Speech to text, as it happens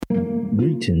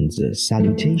Greetings,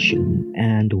 salutation,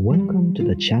 and welcome to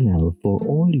the channel for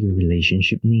all your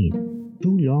relationship needs.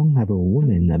 Too long have a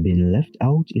woman been left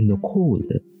out in the cold,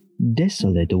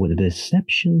 desolate with the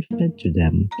deception fed to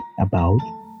them about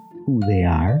who they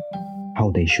are,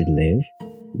 how they should live,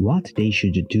 what they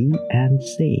should do and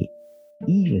say,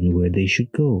 even where they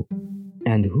should go,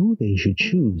 and who they should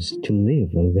choose to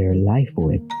live their life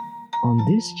with.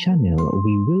 On this channel,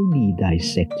 we will be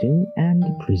dissecting and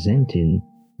presenting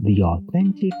the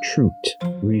authentic truth,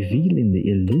 revealing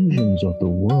the illusions of the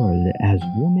world as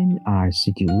women are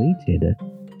situated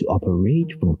to operate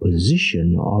from a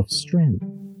position of strength.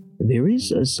 There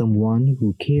is someone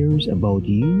who cares about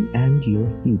you and your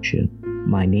future.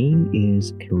 My name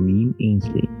is Kareem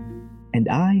Ainsley, and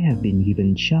I have been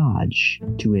given charge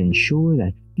to ensure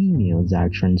that females are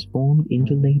transformed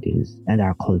into ladies and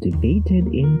are cultivated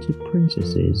into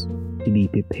princesses to be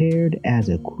prepared as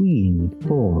a queen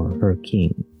for her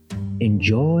king.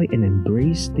 Enjoy and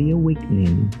embrace the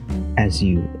awakening as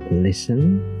you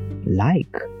listen,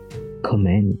 like,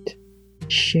 comment,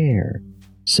 share,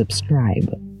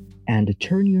 subscribe, and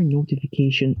turn your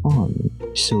notification on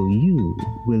so you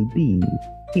will be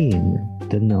in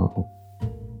the know.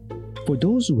 For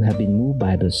those who have been moved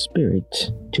by the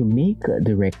Spirit to make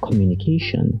direct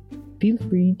communication, feel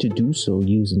free to do so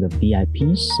using the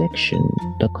VIP section,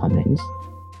 the comments.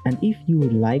 And if you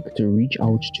would like to reach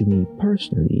out to me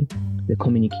personally, the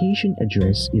communication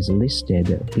address is listed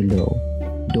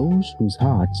below. Those whose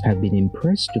hearts have been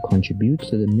impressed to contribute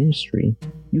to the ministry,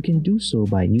 you can do so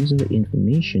by using the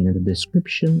information in the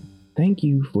description. Thank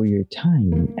you for your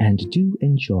time and do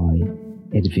enjoy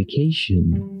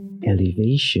edification,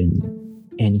 elevation,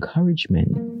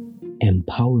 encouragement,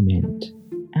 empowerment,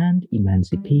 and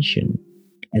emancipation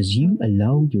as you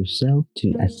allow yourself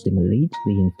to assimilate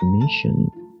the information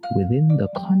within the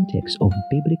context of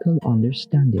biblical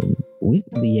understanding with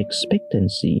the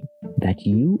expectancy that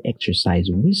you exercise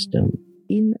wisdom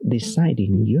in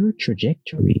deciding your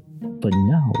trajectory for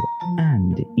now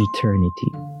and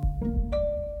eternity.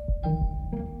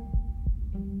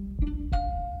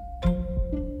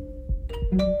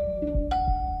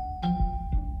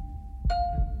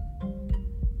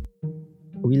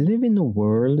 We live in a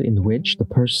world in which the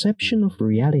perception of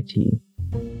reality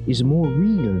is more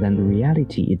real than the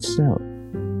reality itself.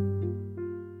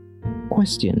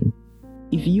 Question: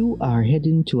 if you are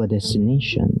heading to a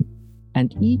destination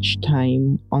and each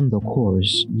time on the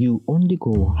course you only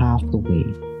go half the way,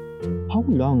 how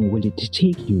long will it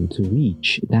take you to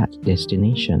reach that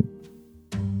destination?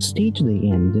 Stay to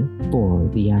the end for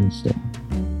the answer.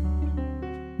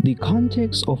 The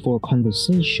context of our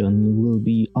conversation will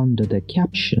be under the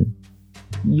caption,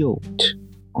 yoked,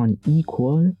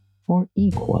 unequal, or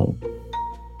equal.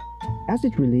 As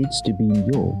it relates to being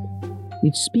yoked,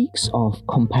 it speaks of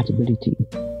compatibility.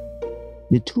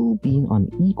 The two being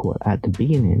unequal at the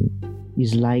beginning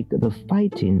is like the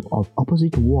fighting of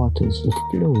opposite waters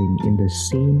flowing in the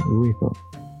same river.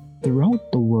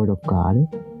 Throughout the Word of God,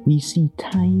 we see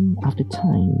time after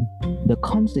time the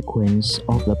consequence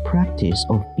of the practice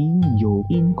of being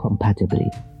yoked incompatibly.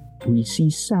 We see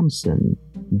Samson,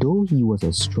 though he was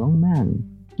a strong man,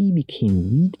 he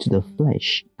became weak to the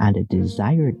flesh and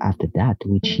desired after that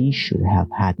which he should have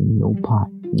had no part.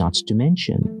 Not to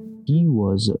mention, he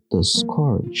was the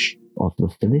scourge of the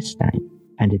Philistines,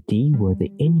 and they were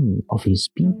the enemy of his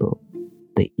people,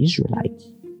 the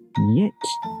Israelites. Yet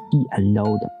he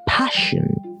allowed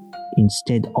passion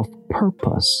instead of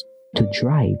purpose to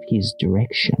drive his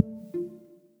direction.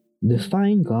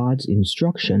 Defying God's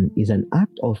instruction is an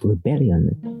act of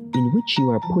rebellion in which you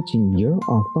are putting your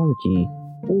authority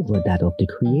over that of the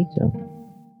Creator.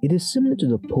 It is similar to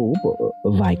the Pope,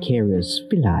 Vicarius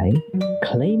Filii,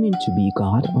 claiming to be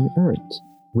God on earth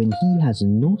when he has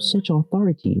no such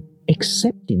authority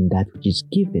excepting that which is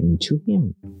given to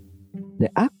him.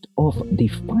 The act of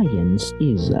defiance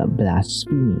is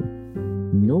blasphemy.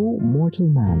 No mortal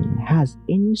man has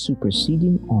any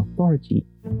superseding authority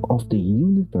of the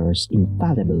universe's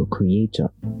infallible Creator.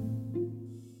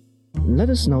 Let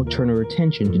us now turn our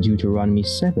attention to Deuteronomy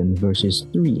 7 verses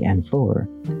 3 and 4.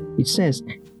 It says,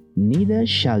 "Neither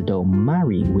shalt thou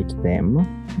marry with them,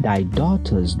 thy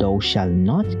daughters thou shalt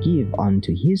not give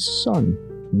unto his son,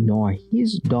 nor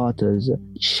his daughters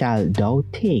shalt thou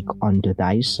take unto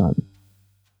thy son."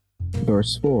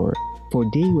 Verse 4, "For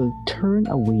they will turn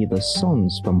away the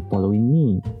sons from following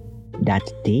me,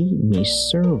 that they may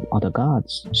serve other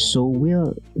gods. So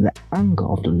will the anger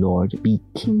of the Lord be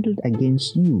kindled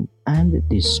against you and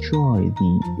destroy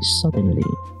thee suddenly."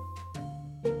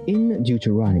 In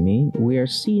Deuteronomy, we are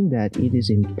seeing that it is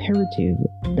imperative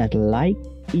that like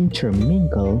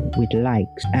intermingle with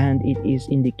likes, and it is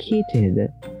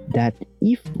indicated that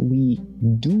if we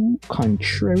do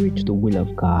contrary to the will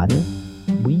of God,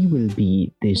 we will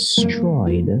be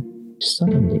destroyed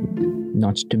suddenly.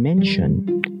 Not to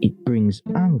mention, it brings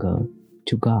anger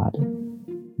to God.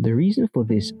 The reason for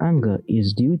this anger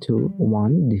is due to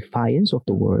 1. Defiance of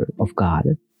the word of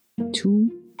God,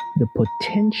 2. The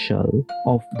potential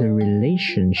of the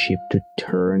relationship to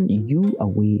turn you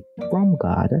away from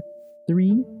God,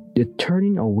 3. The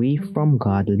turning away from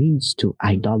God leads to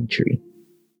idolatry.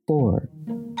 4.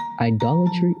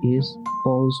 Idolatry is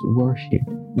false worship,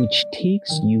 which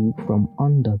takes you from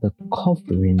under the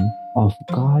covering of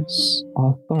God's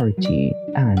authority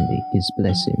and His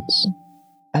blessings.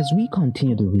 As we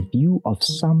continue the review of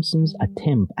Samson's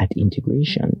attempt at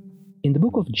integration, in the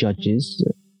book of Judges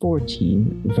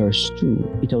 14 verse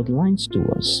 2, it outlines to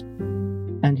us,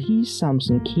 "And he,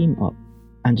 Samson, came up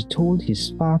and told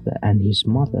his father and his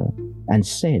mother, and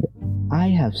said, I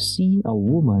have seen a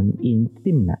woman in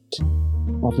Timnath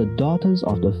of the daughters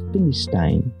of the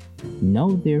Philistine. Now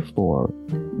therefore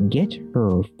get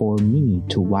her for me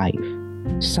to wife."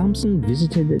 Samson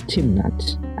visited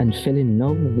Timnath and fell in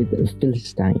love with the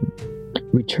Philistine.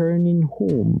 Returning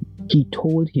home, he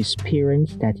told his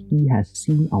parents that he has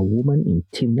seen a woman in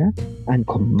Timnath and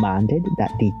commanded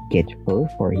that they get her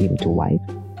for him to wife.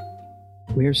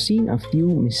 We are seeing a few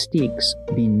mistakes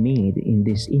being made in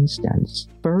this instance.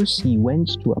 First, he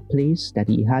went to a place that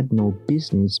he had no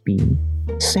business being.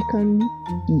 Second,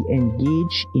 he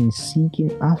engaged in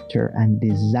seeking after and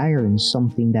desiring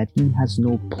something that he has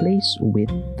no place with.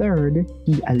 Third,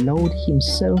 he allowed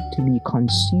himself to be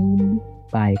consumed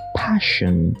by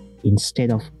passion instead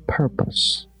of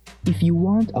purpose. If you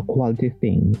want a quality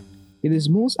thing, it is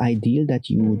most ideal that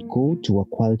you would go to a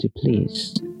quality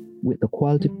place with the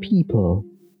quality people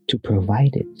to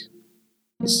provide it.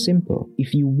 Simple.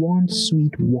 If you want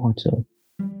sweet water,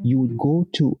 you would go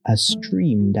to a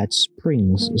stream that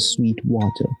springs sweet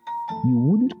water. You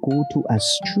wouldn't go to a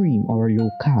stream or a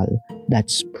locale that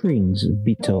springs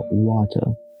bitter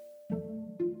water.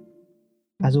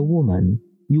 As a woman,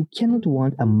 you cannot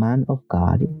want a man of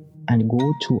God and go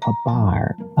to a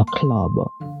bar, a club,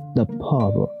 the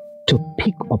pub to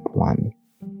pick up one.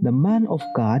 The man of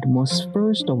God must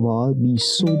first of all be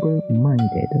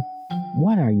sober-minded.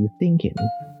 What are you thinking?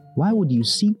 Why would you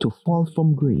seek to fall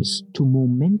from grace to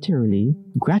momentarily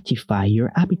gratify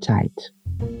your appetite?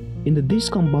 In the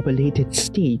discombobulated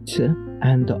state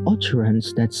and the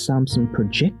utterance that Samson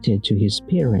projected to his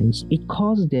parents, it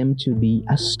caused them to be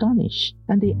astonished,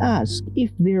 and they asked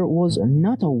if there was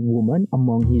not a woman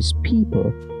among his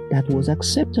people that was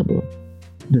acceptable.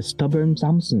 The stubborn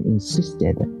Samson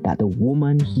insisted that the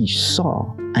woman he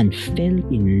saw and fell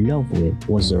in love with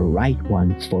was the right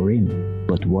one for him.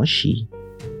 But was she?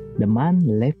 The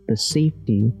man left the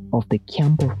safety of the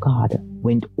camp of God,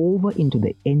 went over into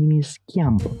the enemy's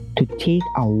camp to take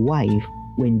a wife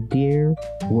when there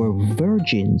were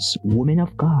virgins, women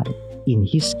of God, in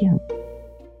his camp.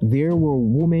 There were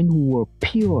women who were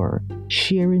pure,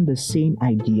 sharing the same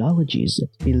ideologies,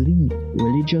 belief,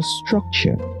 religious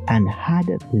structure, and had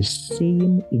the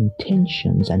same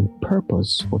intentions and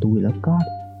purpose for the will of God.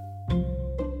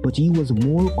 But he was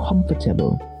more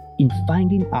comfortable in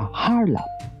finding a harlot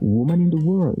woman in the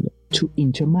world to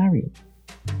intermarry.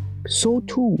 So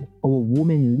too, our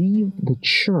women leave the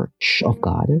church of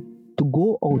God to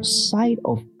go outside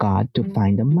of God to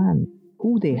find a man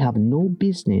who they have no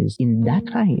business in that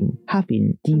time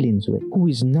having dealings with, who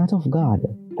is not of God,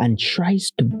 and tries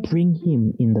to bring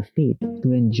him in the faith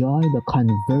to enjoy the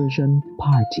conversion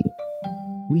party.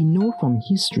 We know from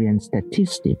history and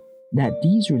statistics that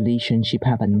these relationships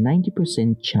have a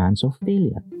 90% chance of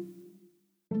failure.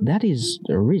 That is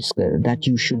the risk that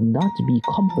you should not be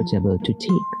comfortable to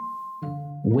take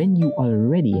when you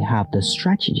already have the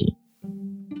strategy.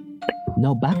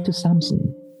 Now back to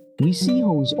Samson. We see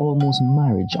how his almost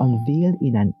marriage unveiled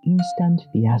in an instant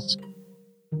fiasco.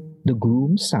 The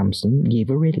groom Samson gave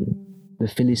a riddle. The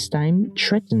Philistine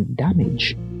threatened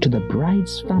damage to the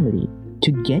bride's family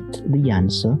to get the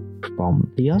answer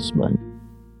from the husband.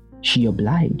 She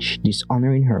obliged,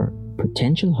 dishonoring her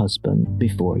potential husband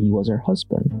before he was her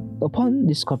husband. Upon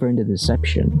discovering the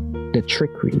deception, the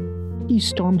trickery, he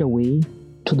stormed away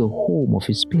to the home of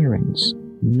his parents,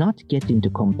 not getting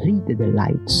to complete the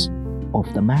delights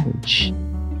of the marriage.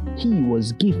 He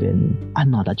was given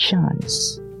another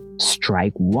chance.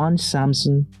 Strike one,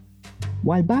 Samson.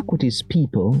 While back with his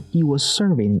people, he was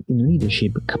serving in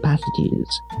leadership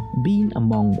capacities, being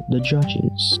among the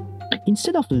judges.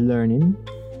 Instead of learning,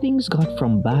 things got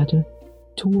from bad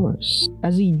to worse,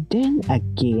 as he then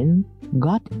again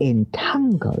got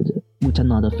entangled with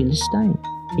another Philistine.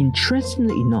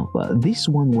 Interestingly enough, this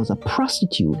one was a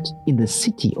prostitute in the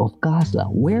city of Gaza.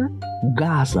 Where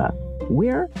Gaza,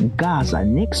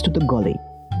 next to the gully.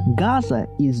 Gaza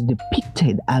is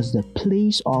depicted as the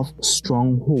place of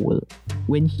stronghold.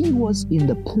 When he was in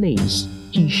the place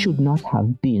he should not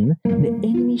have been, the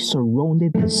enemy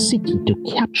surrounded the city to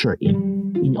capture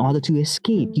him. In order to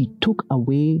escape, he took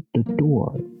away the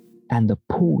door and the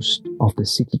post of the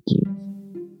city gate.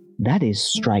 That is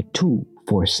strike 2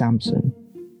 for Samson.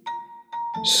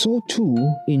 So too,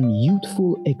 in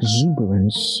youthful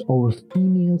exuberance, our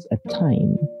females at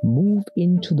times move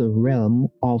into the realm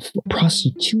of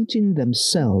prostituting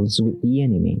themselves with the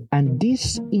enemy. And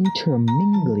this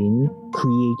intermingling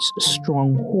creates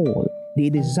stronghold. They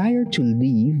desire to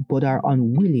leave but are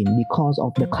unwilling because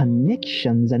of the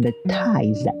connections and the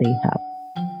ties that they have.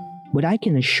 But I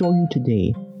can assure you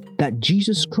today that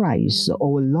Jesus Christ,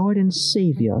 our Lord and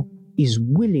Savior, is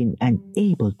willing and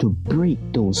able to break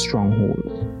those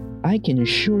strongholds. I can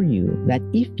assure you that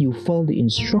if you follow the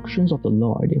instructions of the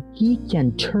Lord, He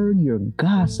can turn your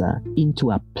Gaza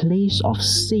into a place of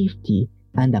safety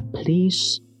and a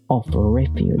place of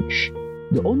refuge.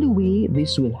 The only way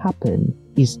this will happen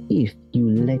is if you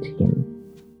let Him.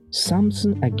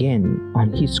 Samson, again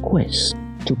on his quest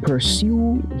to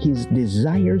pursue his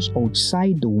desires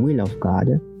outside the will of God,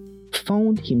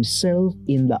 found himself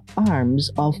in the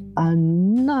arms of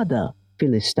another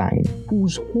Philistine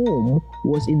whose home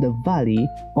was in the valley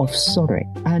of Sorek,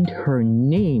 and her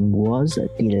name was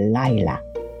Delilah.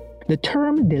 The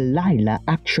term Delilah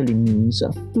actually means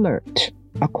flirt.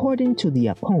 According to the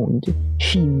account,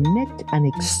 she met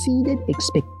and exceeded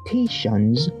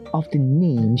expectations of the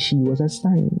name she was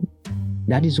assigned.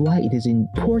 That is why it is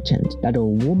important that a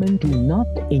woman do not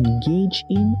engage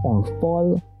in or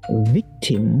fall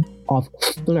victim of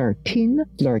flirting,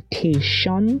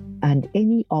 flirtation, and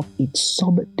any of its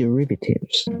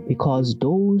sub-derivatives, because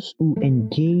those who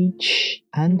engage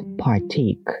and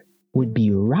partake would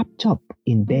be wrapped up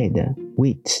in bed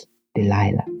with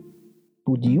Delilah.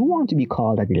 Would you want to be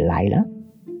called a Delilah?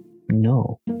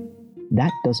 No,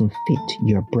 that doesn't fit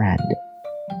your brand.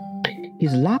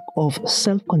 His lack of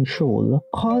self-control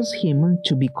caused him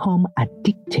to become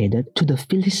addicted to the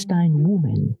Philistine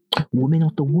women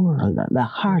of the world, the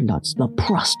harlots, the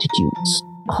prostitutes,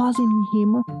 causing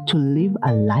him to live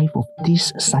a life of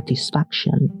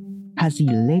dissatisfaction as he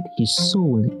led his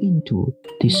soul into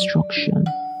destruction.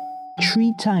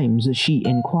 3 times she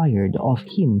inquired of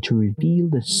him to reveal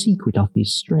the secret of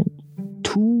his strength.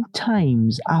 2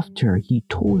 times after he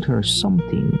told her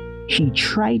something, she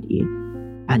tried it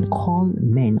and called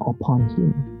men upon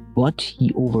him. But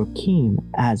he overcame,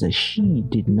 as she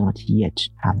did not yet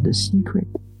have the secret.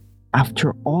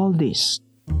 After all this,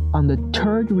 on the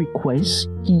 3rd request,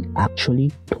 he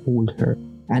actually told her.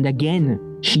 And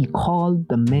again, she called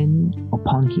the men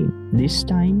upon him. This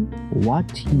time, what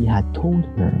he had told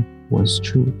her was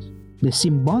truth. The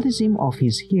symbolism of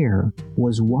his hair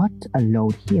was what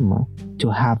allowed him to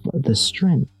have the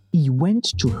strength. He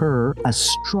went to her a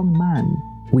strong man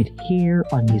with hair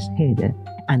on his head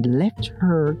and left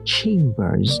her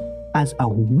chambers as a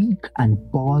weak and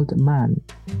bald man,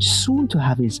 soon to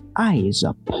have his eyes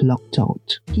plucked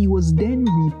out. He was then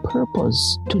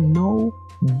repurposed to now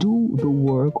do the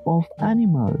work of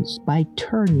animals by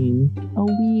turning a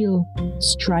wheel.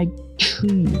 Strike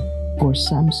 3 for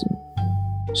Samson.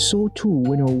 So too,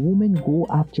 when a woman go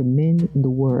after men in the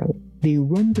world, they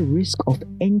run the risk of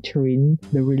entering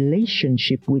the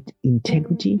relationship with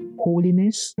integrity,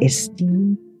 holiness,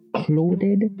 esteem,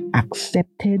 clothed,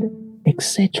 accepted,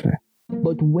 etc.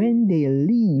 But when they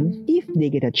leave, if they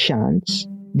get a chance,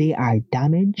 they are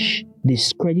damaged,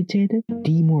 discredited,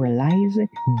 demoralized,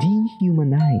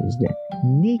 dehumanized,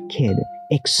 naked,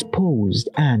 exposed,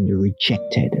 and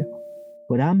rejected.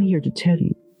 But I'm here to tell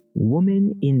you,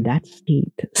 women in that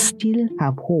state still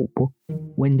have hope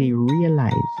when they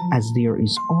realize, as there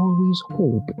is always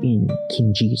hope in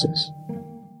King Jesus.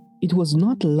 It was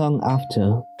not long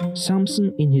after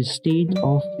Samson, in his state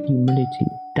of humility,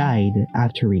 died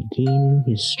after regaining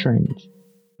his strength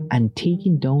and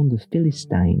taking down the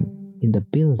Philistine in the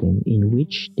building in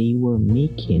which they were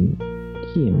making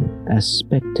him a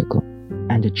spectacle.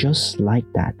 And just like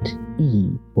that,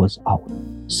 he was out.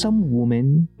 Some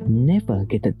women never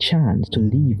get a chance to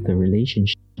leave the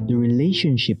relationship. The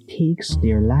relationship takes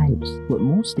their lives, but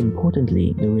most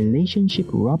importantly, the relationship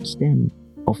robs them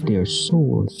of their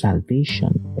soul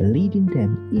salvation, leading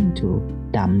them into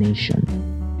damnation.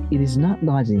 It is not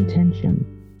God's intention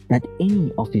that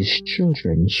any of His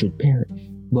children should perish.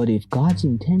 But if God's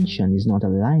intention is not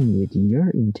aligned with your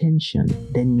intention,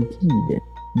 then indeed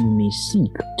you may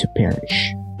seek to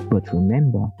perish. But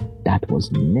remember, that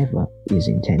was never his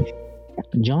intention.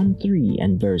 John 3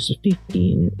 and verse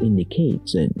 15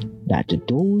 indicates that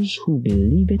those who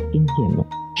believe in him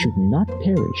should not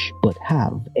perish but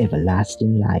have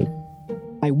everlasting life.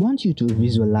 I want you to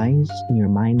visualize in your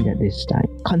mind at this time.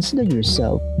 Consider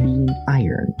yourself being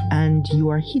iron and you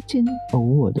are hitting a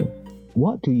wood.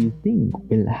 What do you think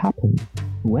will happen?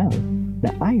 Well,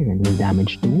 the iron will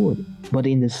damage the wood, but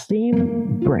in the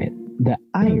same breath, the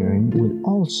iron will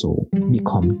also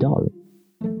become dull.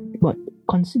 But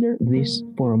consider this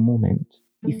for a moment.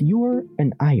 If you're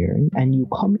an iron and you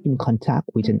come in contact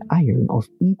with an iron of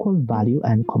equal value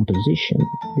and composition,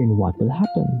 then what will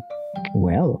happen?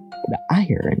 Well, the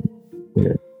iron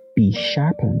will be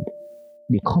sharpened,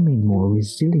 becoming more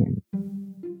resilient.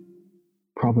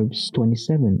 Proverbs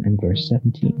 27 and verse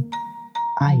 17.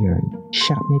 Iron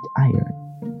sharpeneth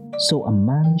iron, so a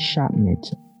man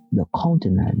sharpeneth the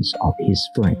countenance of his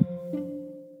friend.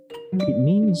 It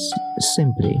means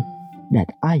simply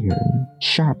that iron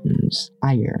sharpens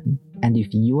iron, and if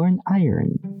you are an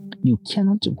iron, you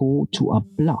cannot go to a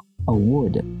block, a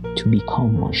wood, to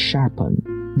become sharpened.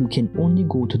 You can only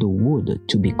go to the wood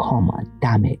to become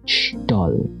damaged,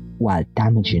 dull, while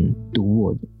damaging the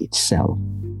wood itself.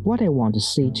 What I want to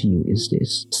say to you is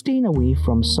this: staying away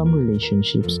from some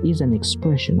relationships is an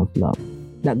expression of love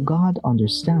that God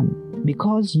understands,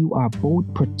 because you are both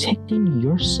protecting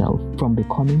yourself from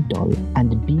becoming dull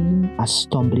and being a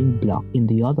stumbling block in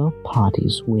the other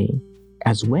party's way,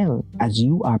 as well as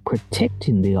you are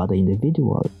protecting the other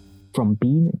individual from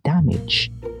being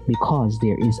damaged because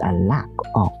there is a lack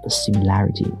of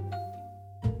similarity.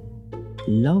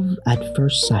 Love at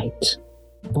first sight,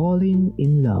 falling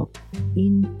in love,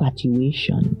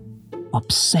 infatuation,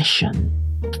 obsession,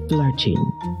 flirting.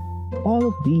 All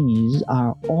of these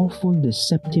are awful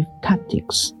deceptive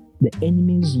tactics the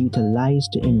enemies utilize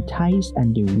to entice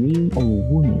and derail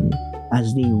our women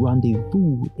as they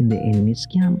rendezvous in the enemy's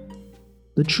camp.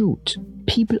 The truth,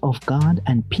 people of God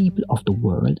and people of the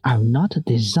world are not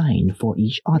designed for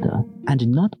each other, and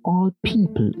not all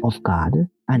people of God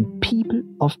and people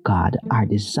of God are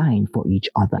designed for each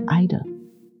other either.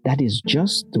 That is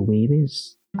just the way it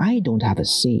is. I don't have a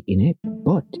say in it,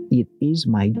 but it is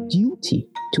my duty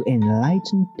to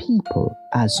enlighten people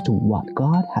as to what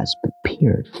God has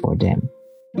prepared for them.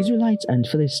 Israelites and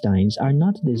Philistines are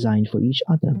not designed for each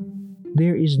other.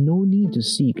 There is no need to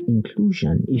seek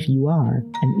inclusion if you are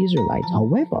an Israelite.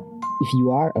 However, if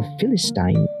you are a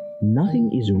Philistine,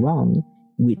 nothing is wrong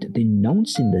with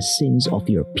denouncing the sins of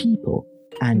your people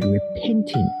and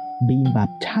repenting, being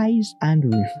baptized and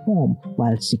reformed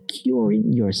while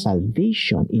securing your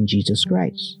salvation in Jesus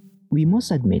Christ. We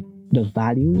must admit the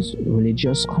values,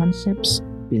 religious concepts,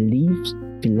 beliefs,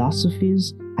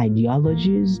 philosophies,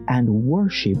 ideologies, and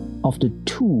worship of the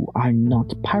two are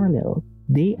not parallel.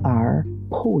 They are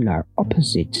polar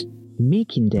opposite,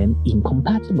 making them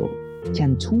incompatible.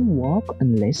 Can two walk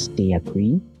unless they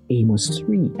agree? Amos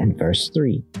 3 and verse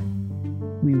 3.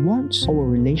 We want our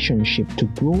relationship to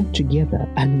grow together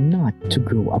and not to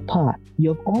grow apart.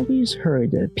 You have always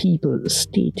heard people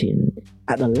stating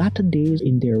at the latter days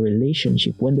in their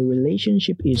relationship, when the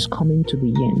relationship is coming to the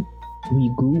end, we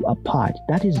grew apart.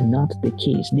 That is not the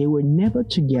case. They were never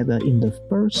together in the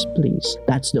first place.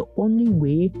 That's the only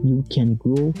way you can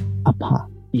grow apart.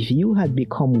 If you had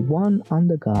become one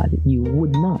under God, you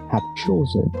would not have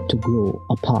chosen to grow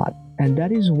apart. And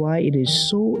that is why it is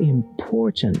so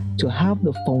important to have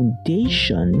the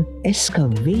foundation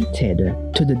excavated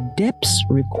to the depths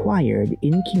required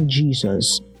in King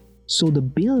Jesus, so the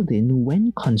building,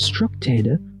 when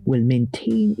constructed, will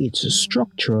maintain its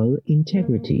structural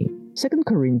integrity. 2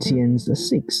 Corinthians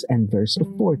 6 and verse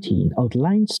 14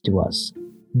 outlines to us,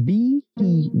 "Be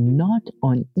ye not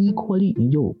unequally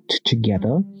yoked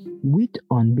together with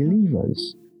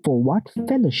unbelievers. For what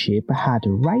fellowship hath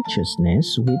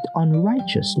righteousness with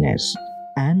unrighteousness?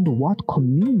 And what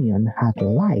communion hath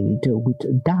light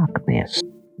with darkness?"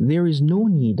 There is no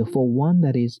need for one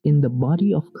that is in the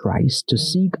body of Christ to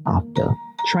seek after,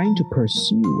 trying to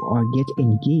pursue or get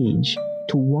engaged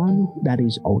to one that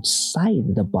is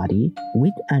outside the body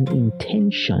with an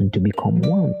intention to become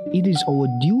one. It is our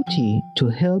duty to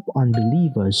help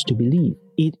unbelievers to believe.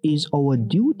 It is our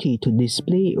duty to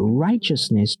display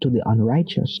righteousness to the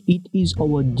unrighteous. It is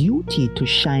our duty to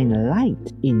shine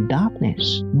light in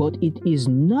darkness. But it is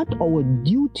not our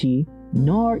duty,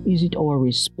 nor is it our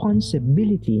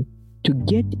responsibility to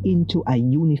get into a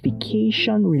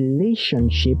unification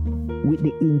relationship with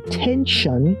the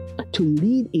intention to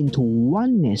lead into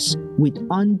oneness with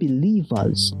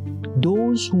unbelievers,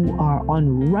 those who are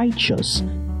unrighteous,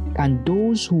 and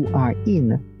those who are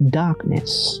in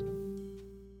darkness.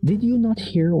 Did you not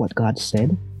hear what God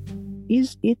said?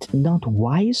 Is it not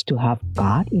wise to have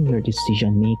God in your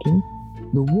decision making?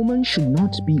 The woman should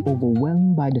not be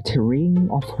overwhelmed by the terrain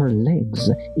of her legs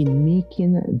in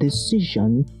making a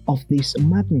decision of this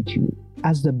magnitude.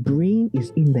 As the brain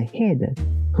is in the head,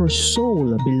 her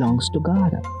soul belongs to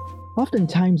God.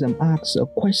 Oftentimes I'm asked a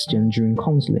question during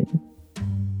counseling.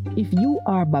 If you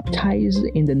are baptized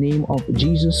in the name of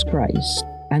Jesus Christ,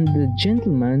 and the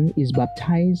gentleman is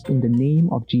baptized in the name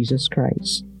of Jesus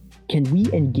Christ, can we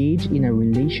engage in a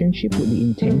relationship with the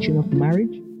intention of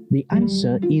marriage? The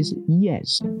answer is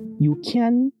yes, you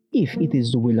can if it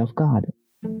is the will of God.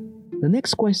 The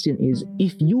next question is,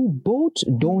 if you both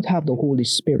don't have the Holy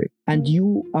Spirit and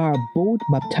you are both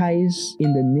baptized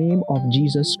in the name of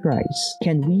Jesus Christ,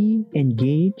 can we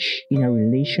engage in a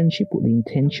relationship with the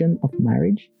intention of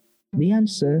marriage? The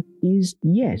answer is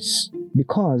yes,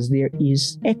 because there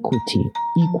is equality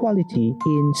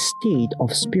in state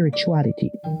of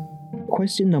spirituality.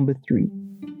 Question number 3.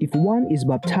 If one is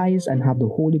baptized and have the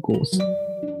Holy Ghost,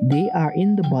 they are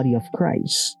in the body of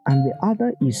Christ, and the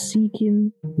other is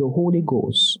seeking the Holy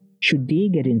Ghost. Should they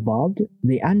get involved?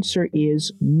 The answer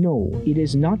is no. It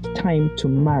is not time to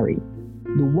marry.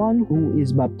 The one who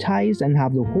is baptized and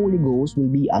have the Holy Ghost will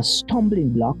be a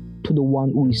stumbling block to the one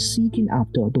who is seeking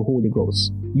after the Holy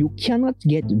Ghost. You cannot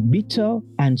get bitter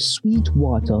and sweet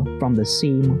water from the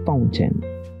same fountain.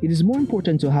 It is more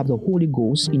important to have the Holy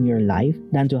Ghost in your life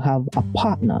than to have a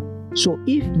partner. So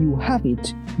if you have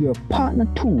it, your partner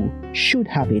too should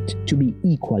have it to be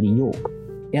equally yoked.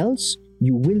 Else,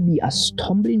 you will be a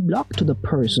stumbling block to the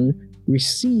person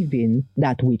receiving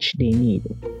that which they need.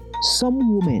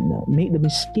 Some women make the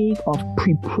mistake of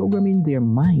pre-programming their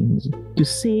minds to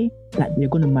say that they're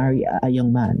going to marry a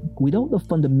young man without the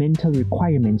fundamental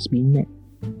requirements being met.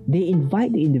 They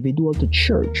invite the individual to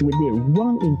church with the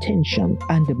wrong intention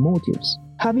and the motives,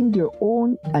 having their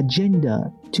own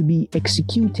agenda to be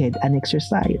executed and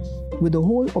exercised, with the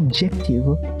whole objective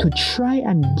to try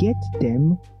and get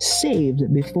them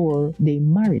saved before they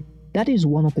marry. That is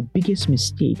one of the biggest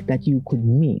mistakes that you could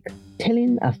make,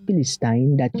 telling a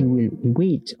Philistine that you will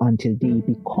wait until they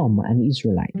become an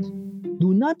Israelite.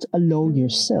 Do not allow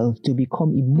yourself to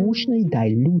become emotionally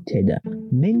diluted,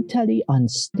 mentally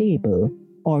unstable,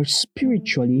 or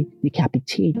spiritually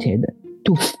decapitated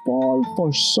to fall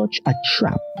for such a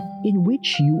trap in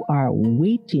which you are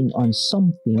waiting on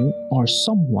something or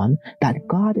someone that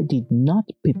God did not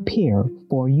prepare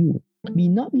for you. Be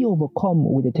not be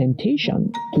overcome with the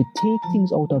temptation to take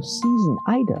things out of season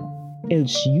either,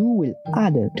 else you will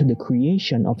add to the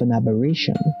creation of an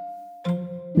aberration.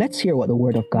 Let's hear what the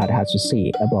Word of God has to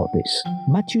say about this.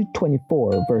 Matthew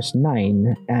 24, verse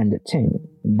 9 and 10.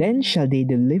 Then shall they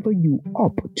deliver you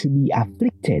up to be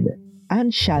afflicted,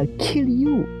 and shall kill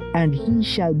you, and he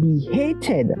shall be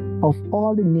hated of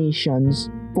all the nations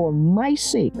for my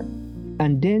sake.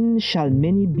 And then shall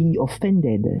many be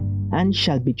offended, and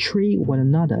shall betray one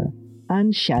another,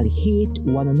 and shall hate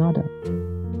one another.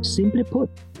 Simply put,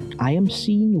 I am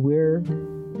seeing where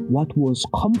what was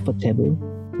comfortable,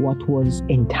 what was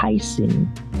enticing,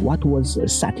 what was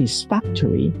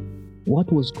satisfactory,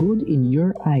 what was good in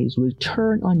your eyes will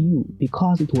turn on you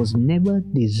because it was never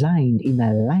designed in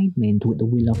alignment with the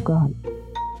will of God.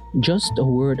 Just a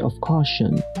word of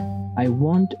caution. I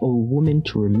want a woman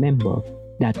to remember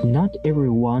that not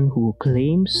everyone who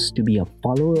claims to be a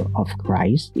follower of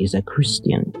Christ is a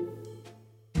Christian.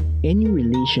 Any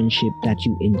relationship that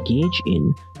you engage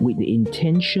in with the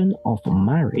intention of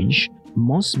marriage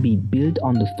must be built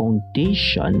on the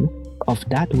foundation of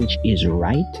that which is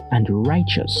right and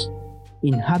righteous.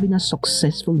 In having a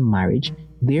successful marriage,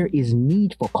 there is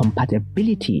need for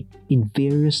compatibility in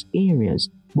various areas,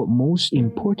 but most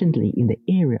importantly in the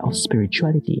area of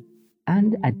spirituality,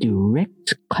 and a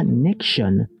direct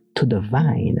connection to the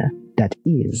vine that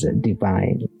is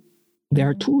divine. There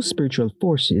are two spiritual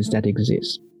forces that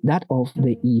exist, that of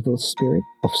the evil spirit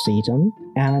of Satan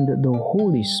and the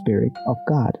Holy Spirit of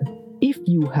God. If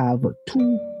you have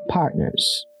two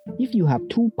partners, if you have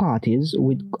two parties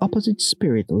with opposite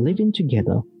spirit living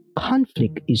together,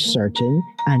 conflict is certain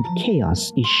and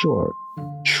chaos is sure.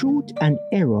 Truth and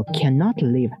error cannot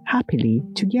live happily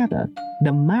together.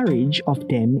 The marriage of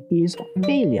them is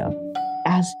failure,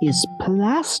 as is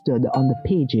plastered on the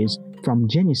pages from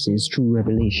Genesis through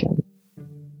Revelation.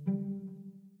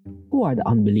 Who are the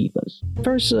unbelievers?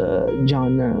 First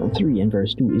John 3 and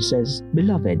verse 2, it says,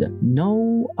 Beloved,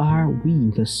 now are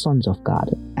we the sons of God,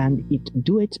 and it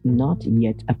doeth not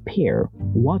yet appear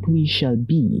what we shall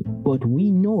be, but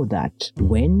we know that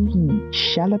when he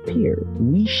shall appear,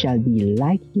 we shall be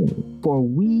like him, for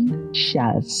we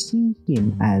shall see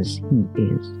him as he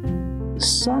is.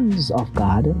 Sons of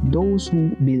God, those who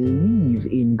believe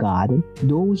in God,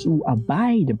 those who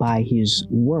abide by his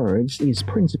words, his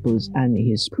principles, and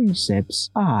his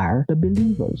precepts are the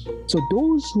believers. So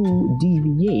those who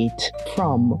deviate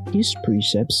from his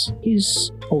precepts,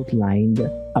 his outlined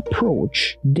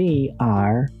approach, they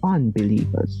are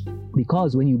unbelievers.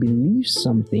 Because when you believe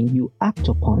something, you act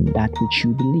upon that which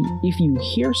you believe. If you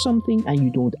hear something and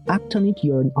you don't act on it,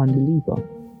 you're an unbeliever.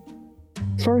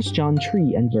 1 John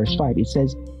 3 and verse 5, it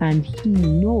says, "And he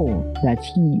know that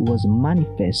he was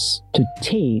manifest to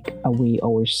take away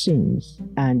our sins,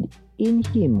 and in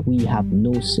him we have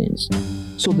no sins."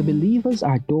 So the believers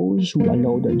are those who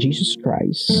allowed Jesus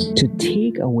Christ to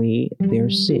take away their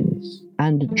sins,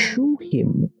 and through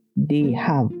him they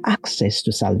have access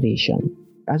to salvation.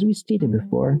 As we stated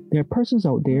before, there are persons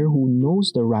out there who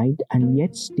knows the right and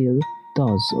yet still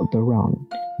does the wrong.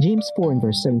 James 4 and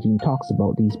verse 17 talks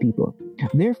about these people.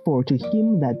 "Therefore, to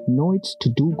him that knoweth to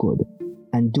do good,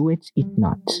 and doeth it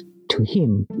not, to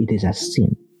him it is a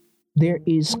sin." There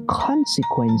is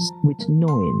consequence with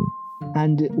knowing,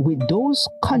 and with those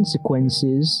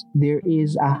consequences, there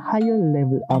is a higher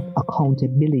level of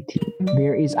accountability.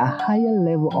 There is a higher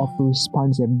level of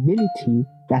responsibility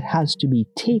that has to be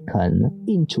taken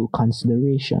into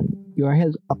consideration. You are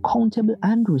held accountable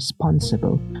and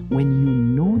responsible when you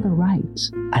know the right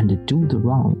and do the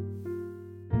wrong.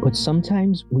 But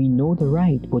sometimes we know the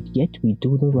right, but yet we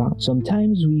do the wrong.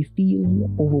 Sometimes we feel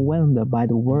overwhelmed by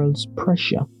the world's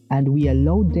pressure, and we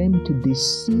allow them to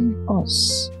deceive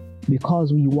us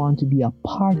because we want to be a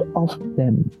part of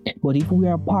them. But if we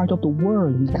are a part of the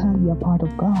world, we can't be a part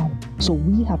of God. So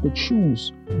we have to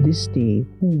choose this day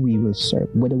who we will serve,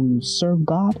 whether we will serve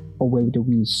God or whether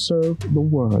we will serve the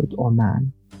world or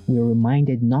man. We are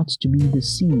reminded not to be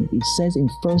deceived. It says in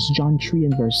 1 John 3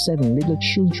 and verse 7, "Little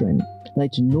children,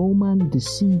 let no man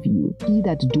deceive you. He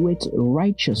that doeth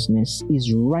righteousness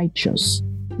is righteous,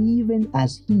 even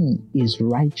as he is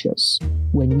righteous."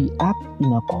 When we act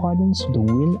in accordance with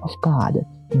the will of God,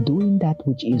 doing that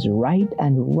which is right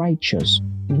and righteous,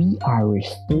 we are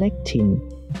reflecting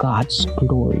God's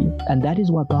glory. And that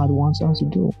is what God wants us to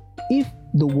do. If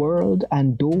the world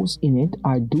and those in it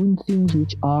are doing things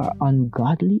which are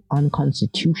ungodly,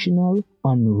 unconstitutional,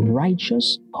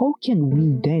 unrighteous, how can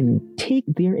we then take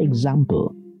their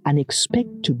example and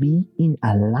expect to be in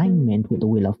alignment with the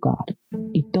will of God?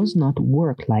 It does not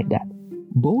work like that.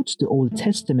 Both the Old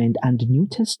Testament and the New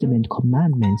Testament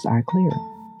commandments are clear.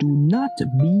 Do not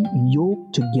be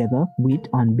yoked together with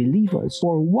unbelievers.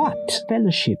 For what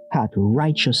fellowship hath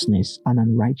righteousness and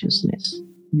unrighteousness?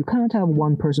 You can't have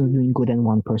one person doing good and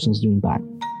one person doing bad.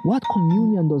 What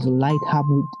communion does light have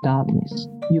with darkness?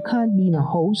 You can't be in a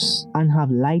house and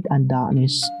have light and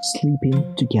darkness sleeping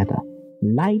together.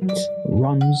 Light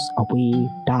runs away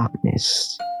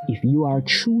darkness. If you are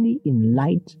truly in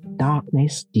light,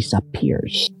 darkness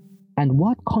disappears. And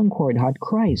what concord had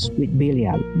Christ with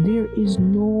Belial? There is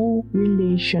no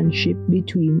relationship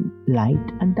between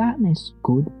light and darkness,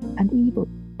 good and evil.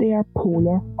 They are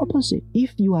polar opposite.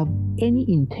 If you have any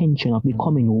intention of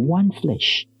becoming one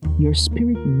flesh, your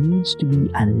spirit needs to be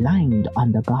aligned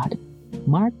under God.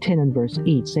 Mark 10 and verse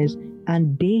 8 says,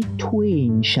 "And they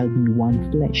twain shall be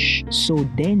one flesh. So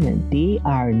then they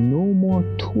are no more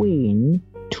twain,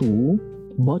 two,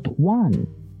 but one."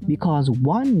 Because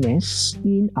oneness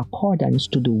in accordance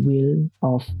to the will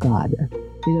of God.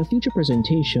 In a future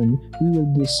presentation, we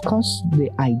will discuss the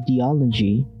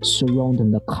ideology surrounding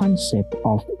the concept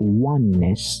of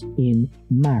oneness in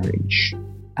marriage.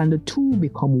 And the two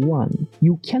become one.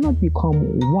 You cannot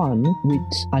become one with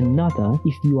another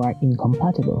if you are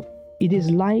incompatible. It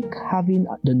is like having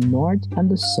the north and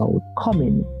the south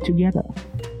coming together.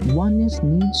 Oneness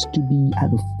needs to be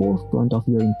at the forefront of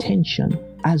your intention,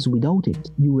 as without it,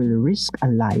 you will risk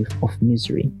a life of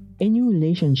misery. Any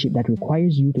relationship that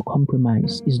requires you to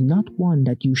compromise is not one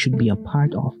that you should be a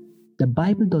part of. The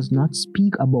Bible does not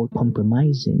speak about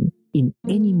compromising in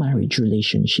any marriage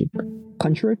relationship.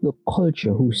 Contrary to the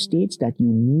culture who states that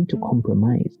you need to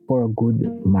compromise for a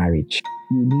good marriage,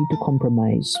 you need to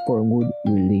compromise for a good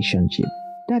relationship.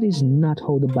 That is not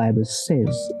how the Bible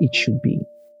says it should be.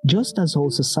 Just as how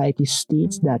society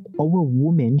states that our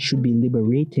women should be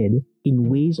liberated in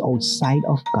ways outside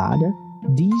of God,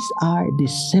 these are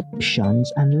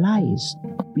deceptions and lies.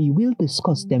 We will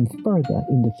discuss them further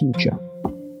in the future.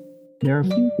 There are a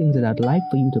few things that I'd like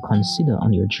for you to consider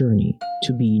on your journey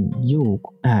to being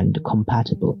yoke and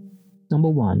compatible. Number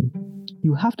one,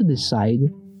 you have to decide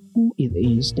who it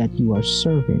is that you are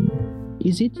serving.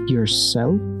 Is it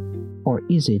yourself or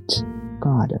is it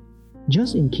God?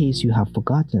 Just in case you have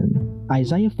forgotten,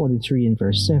 Isaiah 43 and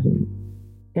verse 7,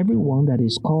 everyone that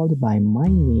is called by my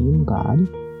name, God,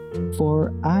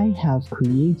 for I have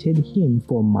created him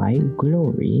for my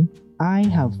glory, I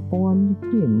have formed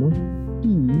him,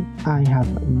 I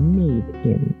have made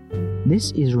him.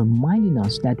 This is reminding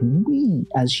us that we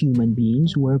as human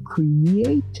beings were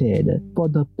created for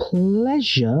the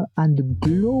pleasure and the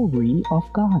glory of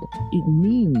God. It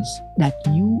means that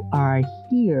you are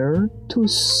here to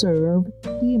serve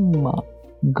him,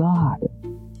 God.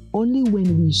 Only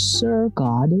when we serve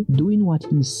God, doing what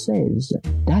he says,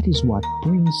 that is what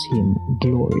brings him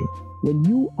glory. When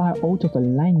you are out of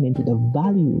alignment with the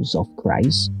values of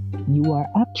Christ, you are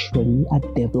actually a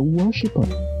devil worshipper.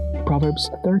 Proverbs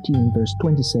 13 verse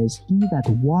 20 says, He that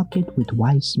walketh with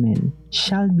wise men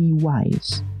shall be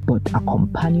wise, but a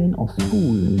companion of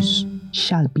fools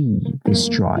shall be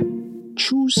destroyed.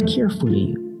 Choose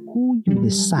carefully who you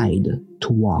decide to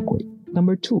walk with.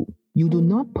 Number 2, you do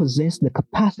not possess the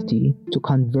capacity to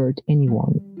convert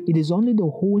anyone. It is only the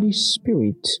Holy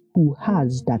Spirit who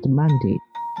has that mandate.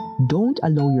 Don't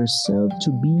allow yourself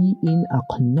to be in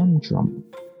a conundrum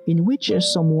in which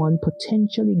someone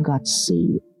potentially got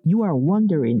saved. You are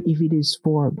wondering if it is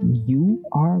for you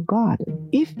or God.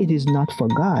 If it is not for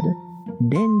God,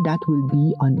 then that will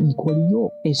be unequally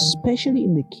yoked, especially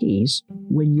in the case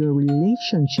when your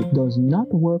relationship does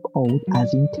not work out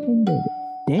as intended.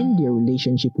 Then their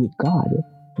relationship with God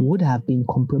would have been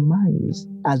compromised,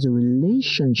 as the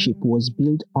relationship was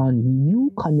built on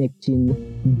you connecting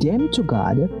them to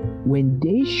God when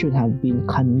they should have been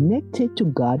connected to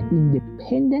God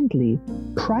independently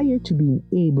prior to being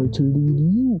able to lead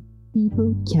you.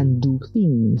 People can do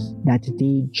things that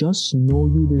they just know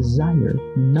you desire,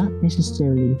 not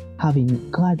necessarily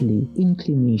having godly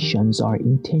inclinations or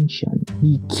intention.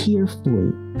 Be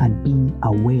careful and be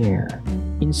aware.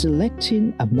 In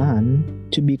selecting a man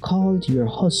to be called your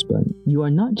husband, you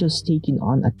are not just taking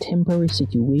on a temporary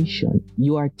situation,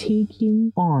 you are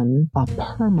taking on a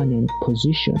permanent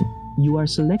position. You are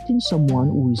selecting someone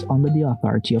who is under the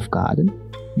authority of God.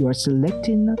 You are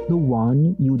selecting the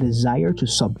one you desire to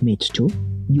submit to.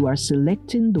 You are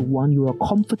selecting the one you are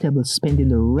comfortable spending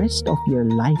the rest of your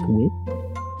life with.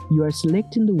 You are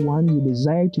selecting the one you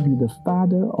desire to be the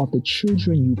father of the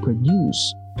children you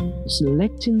produce.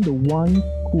 Selecting the one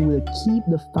who will keep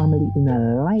the family in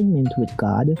alignment with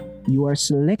God. You are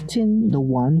selecting the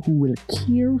one who will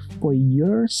care for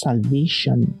your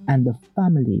salvation and the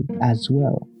family as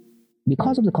well.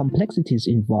 Because of the complexities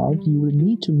involved, you will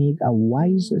need to make a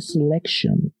wise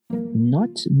selection, not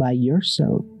by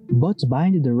yourself, but by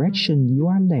the direction you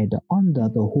are led under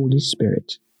the Holy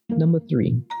Spirit. Number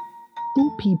 3,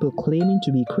 two people claiming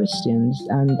to be Christians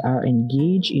and are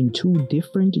engaged in two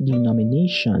different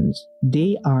denominations,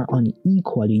 they are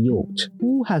unequally yoked.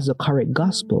 Who has the correct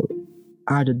gospel?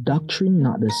 Are the doctrine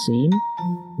not the same?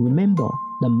 Remember,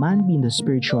 the man being the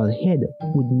spiritual head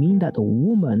would mean that a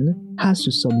woman has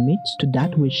to submit to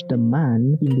that which the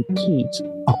man indicates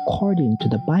according to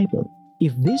the Bible.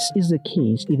 If this is the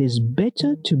case, it is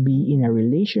better to be in a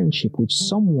relationship with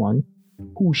someone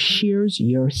who shares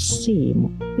your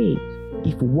same faith.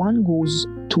 If one goes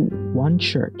to one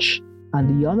church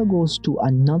and the other goes to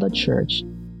another church,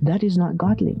 that is not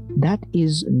godly. That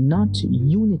is not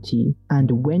unity.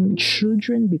 And when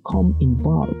children become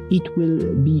involved, it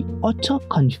will be utter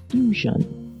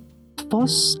confusion,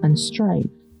 fuss and strife.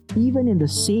 Even in the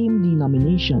same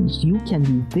denominations, you can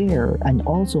be there and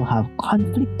also have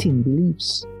conflicting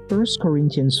beliefs. 1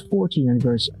 Corinthians 14 and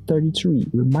verse 33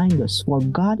 remind us, for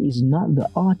God is not the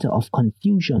author of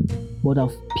confusion, but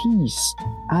of peace,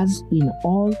 as in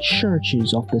all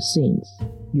churches of the saints.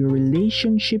 Your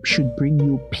relationship should bring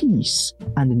you peace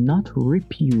and not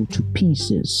rip you to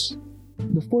pieces.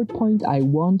 The fourth point I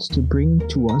want to bring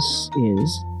to us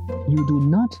is, you do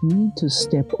not need to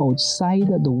step outside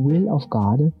the will of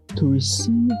God to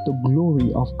receive the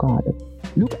glory of God.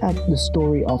 Look at the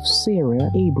story of Sarah,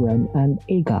 Abraham, and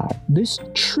Agar. This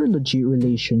trilogy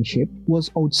relationship was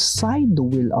outside the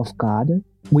will of God,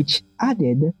 which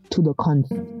added to the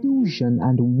confusion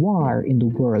and war in the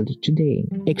world today.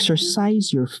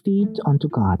 Exercise your faith unto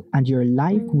God, and your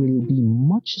life will be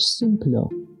much simpler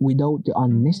without the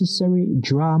unnecessary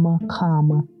drama,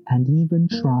 karma, and even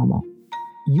trauma.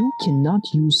 You cannot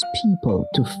use people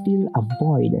to fill a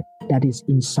void that is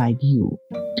inside you.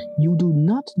 You do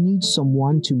not need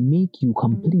someone to make you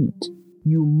complete.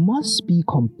 You must be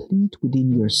complete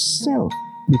within yourself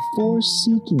before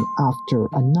seeking after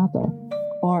another,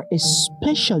 or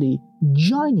especially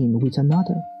joining with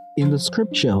another. In the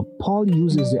scripture, Paul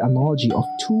uses the analogy of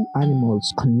two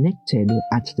animals connected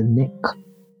at the neck.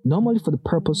 normally for the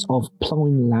purpose of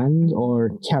plowing land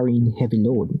or carrying heavy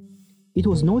load. It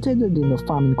was noted in the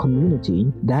farming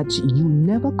community that you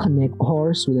never connect a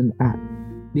horse with an ass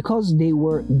because they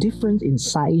were different in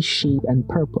size, shape, and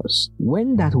purpose.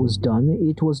 When that was done,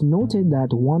 it was noted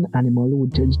that one animal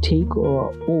would take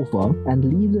over and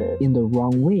lead in the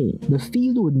wrong way. The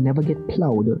field would never get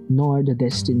plowed, nor the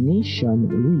destination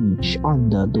reach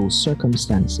under those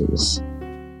circumstances.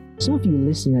 Some of you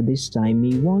listening at this time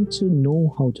may want to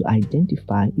know how to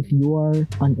identify if you are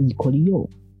unequally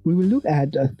yoked. We will look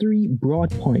at 3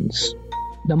 broad points.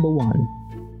 Number 1.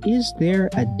 Is there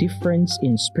a difference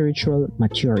in spiritual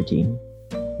maturity?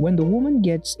 When the woman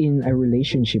gets in a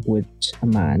relationship with a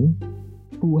man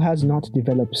who has not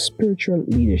developed spiritual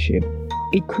leadership,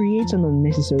 it creates an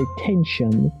unnecessary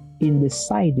tension in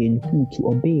deciding who to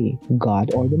obey,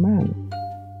 God or the man.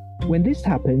 When this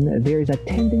happens, there is a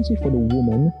tendency for the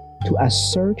woman to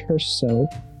assert herself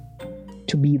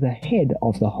to be the head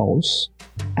of the house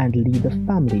and lead the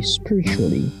family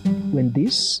spiritually, when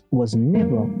this was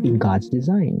never in God's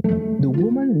design. The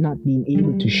woman not being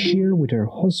able to share with her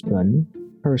husband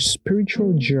her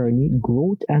spiritual journey,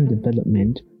 growth, and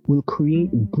development will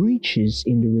create breaches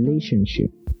in the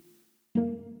relationship.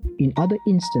 In other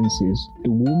instances,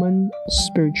 the woman's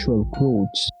spiritual growth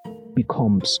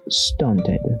becomes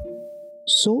stunted.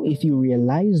 So if you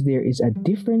realize there is a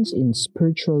difference in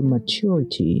spiritual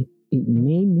maturity, it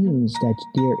may mean that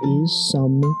there is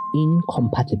some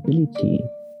incompatibility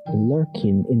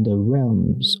lurking in the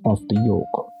realms of the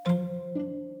yoke.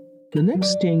 The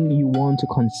next thing you want to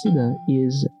consider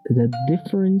is the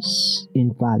difference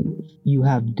in values. You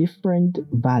have different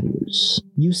values.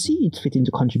 You see it fitting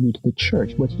to contribute to the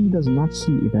church, but he does not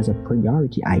see it as a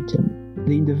priority item.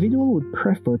 The individual would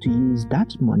prefer to use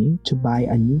that money to buy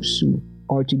a new suit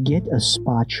or to get a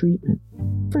spa treatment.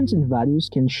 Difference in values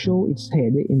can show its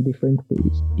head in different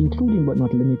ways, including but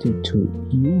not limited to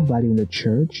you valuing the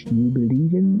church, you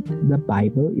believing the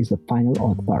Bible is the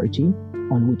final authority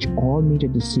on which all major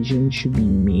decisions should be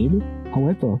made.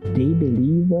 However, they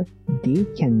believe they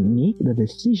can make the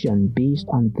decision based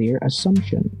on their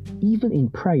assumption. Even in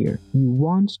prayer, you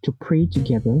want to pray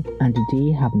together and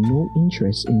they have no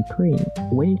interest in praying.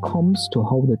 When it comes to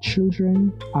how the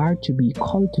children are to be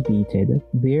cultivated,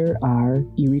 there are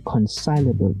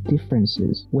irreconcilable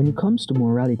differences. When it comes to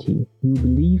morality, you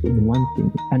believe in one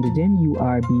thing and then you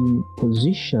are being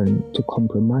positioned to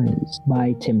compromise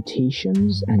by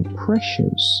temptations and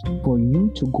pressures for you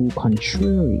to go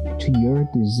contrary to your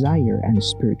desire and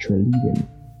spiritual leading.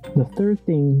 The third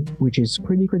thing, which is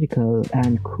pretty critical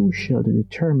and crucial to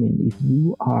determine if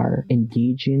you are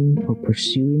engaging or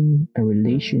pursuing a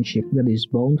relationship that is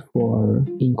bound for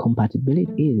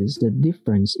incompatibility, is the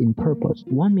difference in purpose.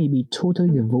 One may be totally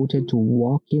devoted to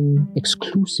walking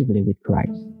exclusively with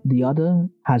Christ. The other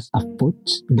has a foot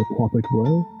in the corporate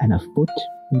world and a foot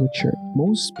in the church.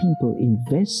 Most people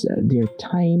invest their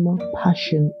time,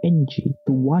 passion, energy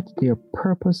to what their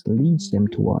purpose leads them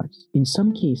towards. In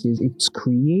some cases, it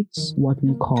creates what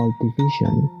we call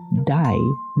division. Die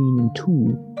meaning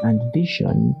two, and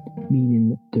vision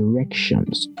meaning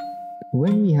directions.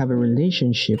 When we have a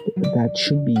relationship that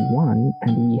should be one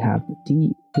and we have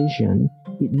division,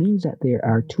 it means that there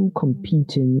are two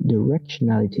competing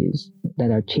directionalities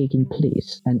that are taking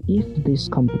place. And if this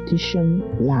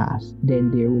competition lasts,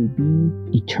 then there will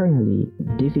be eternally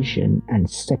division and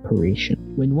separation.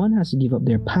 When one has to give up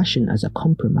their passion as a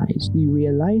compromise, we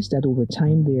realize that over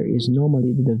time there is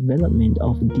normally the development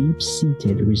of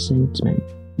deep-seated resentment.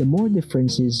 The more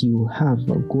differences you have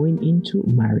going into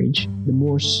marriage, the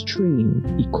more strain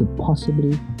it could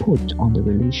possibly put on the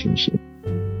relationship.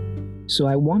 So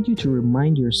I want you to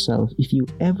remind yourself, if you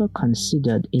ever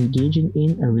considered engaging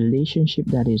in a relationship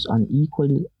that is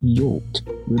unequally yoked,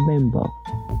 remember,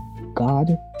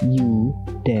 God, you,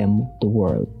 them, the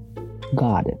world.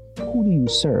 God. Who do you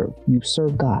serve? You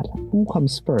serve God. Who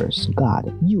comes first?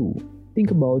 God. You.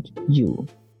 Think about you.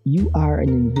 You are an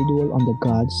individual under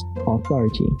God's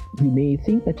authority. You may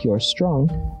think that you're strong,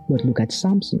 but look at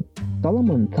Samson.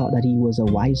 Solomon thought that he was a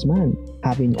wise man,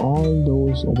 having all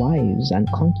those wives and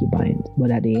concubines, but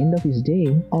at the end of his day,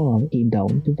 all came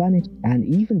down to vanity. And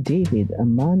even David, a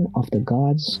man of the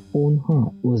God's own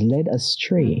heart, was led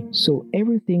astray. So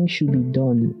everything should be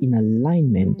done in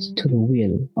alignment to the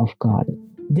will of God.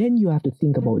 Then you have to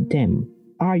think about them.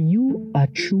 Are you a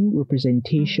true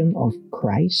representation of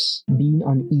Christ, being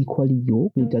unequally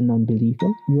yoked with a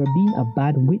non-believer? You are being a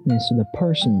bad witness to the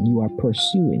person you are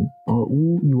pursuing or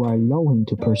who you are allowing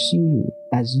to pursue you,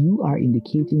 as you are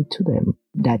indicating to them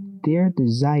that their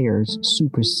desires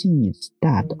supersedes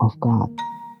that of God.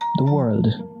 The world.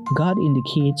 God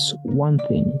indicates one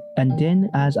thing, and then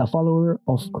as a follower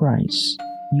of Christ,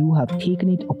 you have taken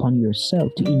it upon yourself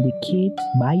to indicate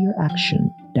by your action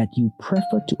that you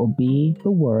prefer to obey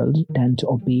the world than to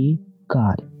obey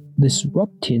God,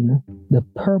 disrupting the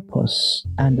purpose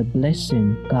and the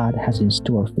blessing God has in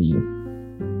store for you.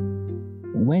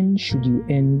 When should you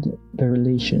end the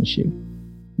relationship?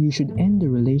 You should end the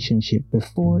relationship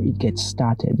before it gets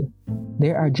started.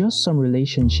 There are just some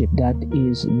relationship that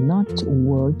is not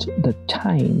worth the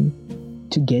time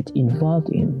to get involved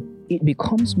in. It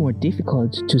becomes more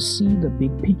difficult to see the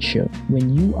big picture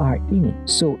when you are in it.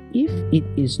 So if it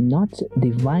is not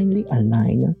divinely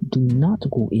aligned, do not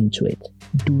go into it.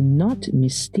 Do not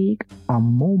mistake a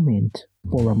moment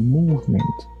for a movement.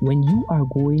 When you are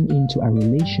going into a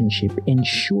relationship,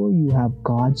 ensure you have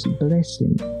God's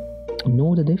blessing.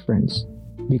 Know the difference,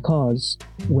 because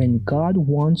when God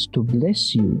wants to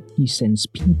bless you, He sends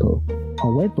people.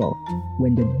 However,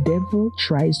 when the devil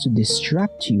tries to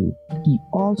distract you, he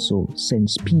also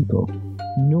sends people.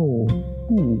 Know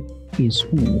who is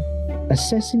who.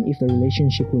 Assessing if the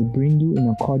relationship will bring you in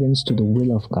accordance to the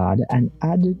will of God and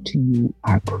add to you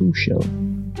are crucial,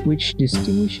 which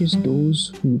distinguishes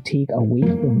those who take away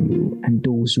from you and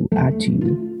those who add to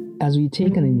you. As we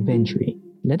take an inventory,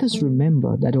 let us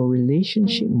remember that our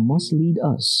relationship must lead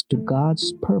us to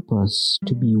God's purpose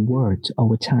to be worth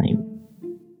our time.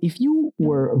 If you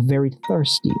were very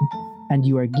thirsty and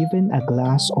you are given a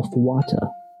glass of water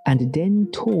and then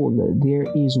told there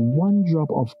is one drop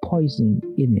of poison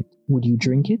in it, would you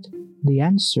drink it? The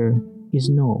answer is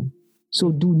no.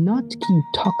 So do not keep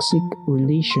toxic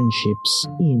relationships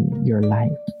in your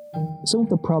life. Some of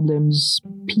the problems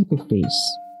people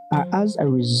face are as a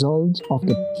result of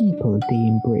the people they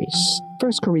embrace.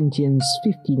 1 Corinthians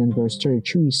 15 and verse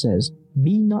 33 says,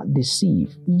 "Be not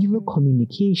deceived, evil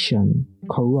communication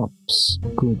corrupts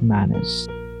good manners."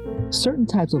 Certain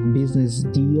types of business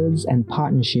deals and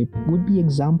partnership would be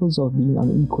examples of being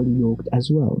unequally yoked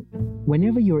as well.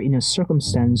 Whenever you're in a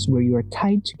circumstance where you are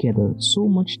tied together so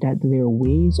much that their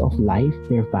ways of life,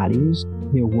 their values,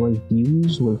 their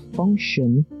worldviews will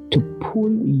function to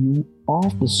pull you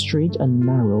off the straight and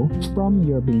narrow from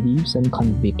your beliefs and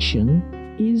conviction,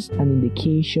 is an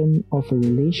indication of a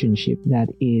relationship that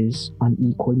is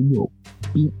unequally yoked.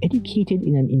 Being educated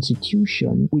in an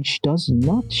institution which does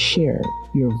not share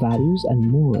your values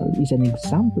and moral is an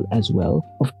example as well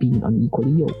of being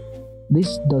unequally yoked.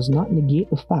 This does not negate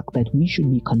the fact that we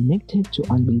should be connected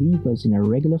to unbelievers in a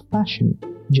regular fashion,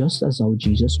 just as how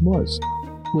Jesus was.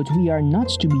 But we are not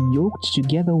to be yoked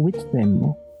together with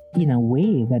them in a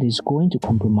way that is going to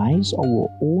compromise our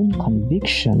own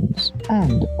convictions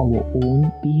and our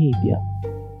own behavior.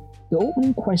 The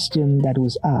opening question that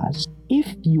was asked,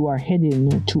 if you are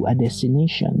heading to a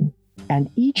destination and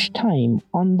each time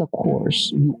on the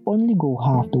course you only go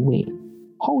half the way,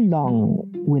 how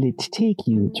long will it take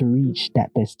you to reach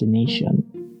that destination?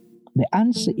 The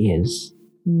answer is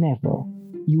never.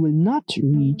 You will not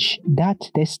reach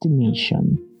that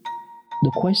destination.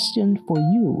 The question for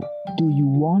you, do you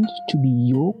want to be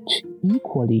yoked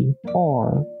equally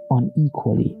or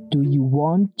unequally? Do you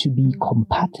want to be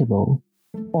compatible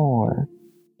or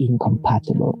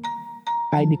incompatible?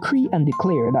 I decree and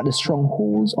declare that the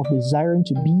strongholds of desiring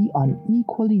to be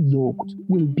unequally yoked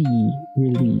will be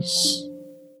released.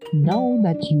 Now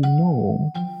that you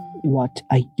know what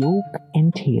a yoke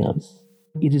entails,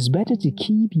 it is better to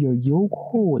keep your yoke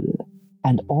whole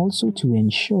and also to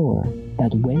ensure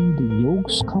that when the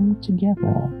yokes come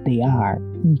together, they are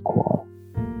equal.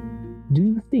 Do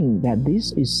you think that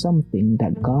this is something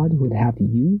that God would have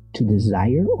you to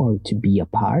desire or to be a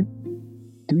part?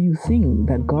 Do you think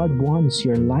that God wants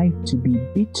your life to be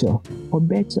bitter or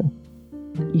better?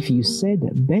 If you said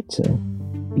better,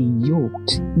 be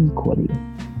yoked equally.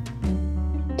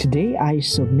 Today I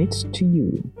submit to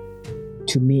you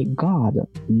to make God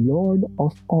Lord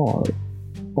of all,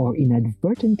 or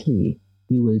inadvertently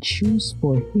you will choose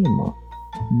for Him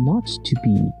not to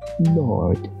be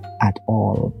Lord at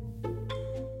all.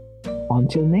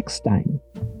 Until next time,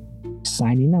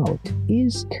 signing out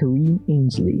is Kareem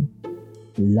Ainsley,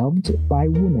 loved by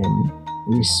women,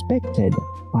 respected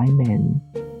by men.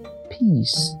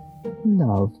 Peace,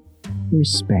 love,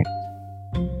 respect.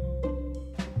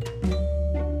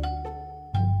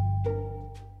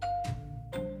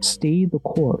 Stay the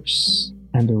course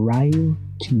and arrive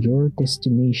to your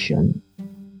destination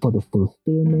for the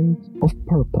fulfillment of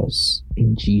purpose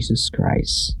in Jesus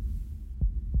Christ.